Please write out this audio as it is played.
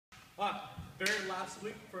Very last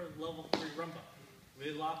week for level 3 rumba. We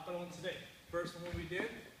did a lot better one today. First one we did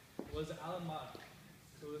was Alemanna.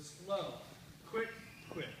 So it was slow, quick,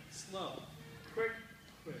 quick, slow, quick,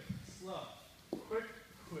 quick, slow, quick,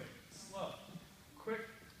 quick, slow, quick,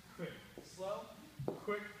 quick, slow,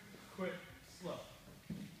 quick, quick, slow.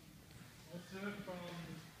 Let's do it from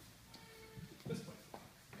this way.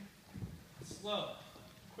 Slow,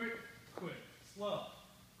 quick, quick, slow,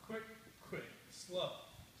 quick, quick, slow,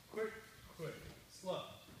 quick, quick, slow,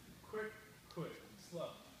 quick, quick, slow,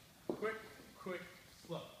 quick, quick,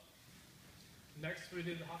 slow. Next we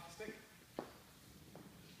did the hockey stick.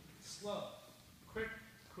 Slow, quick,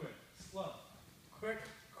 quick, slow, quick,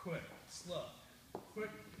 quick, slow, quick,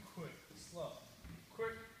 quick, slow,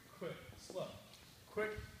 quick, quick, slow,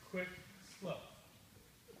 quick, quick, slow.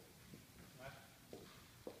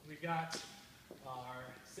 We got our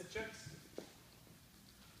sit checks.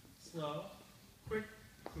 Slow, quick,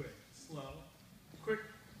 quick, slow, quick,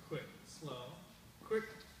 quick, slow, quick,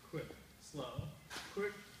 quick, slow,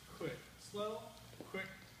 quick, quick, slow, quick,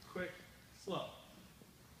 quick, slow.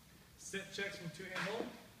 Sit checks from 2-hand hold.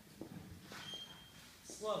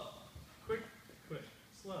 Slow, quick, quick,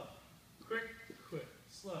 slow, quick, quick,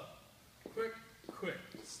 slow, quick, quick,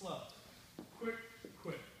 slow, quick,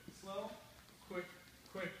 quick, slow, quick,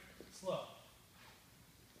 quick, slow.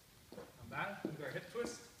 On that, we do our hip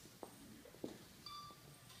twist.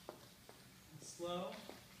 Slow,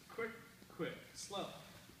 quick, quick, slow,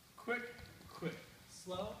 quick, quick,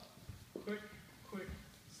 slow, quick, quick,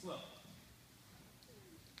 slow.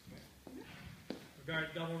 Okay. We got our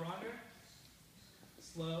double ronde.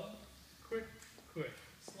 Slow, quick, quick,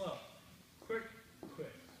 slow, quick,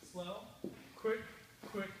 quick, slow, quick,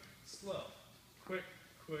 quick, slow, quick,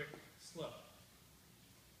 quick, slow.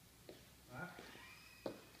 All right.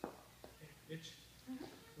 Itch.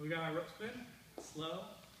 We got our rope spin. Slow,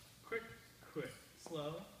 quick, quick,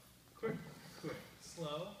 slow, quick, quick,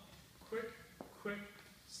 slow, quick, quick,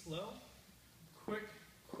 slow, quick,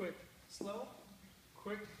 quick, slow,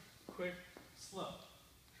 quick, quick, slow.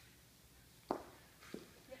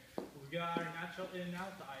 We got our natural in and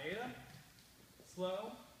out, the Aida.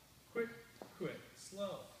 Slow, quick, quick,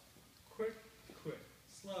 slow, quick, quick,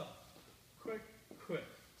 slow, quick, quick,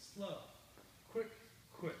 slow, quick,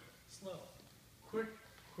 quick, slow, quick,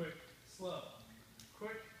 quick, slow,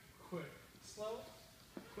 quick, quick, slow,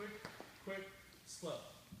 quick, quick, slow.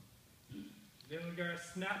 Then we got our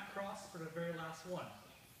snap cross for the very last one.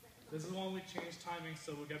 This is one we changed timing,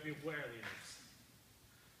 so we gotta be aware of these.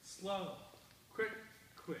 Slow, quick,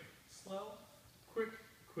 quick, slow, quick,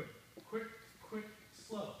 quick, quick, quick,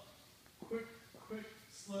 slow, quick, quick,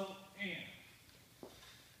 slow, and.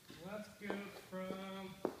 Let's go from,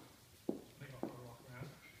 I think I'll walk around.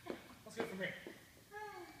 Let's go from here.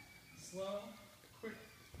 Slow, quick,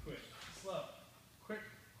 quick, slow, quick,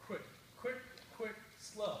 quick, quick, quick,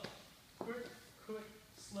 slow, quick, quick,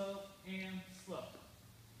 slow, and slow.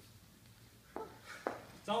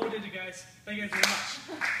 That's all we did, you guys. Thank you guys very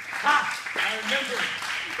much. I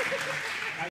remember.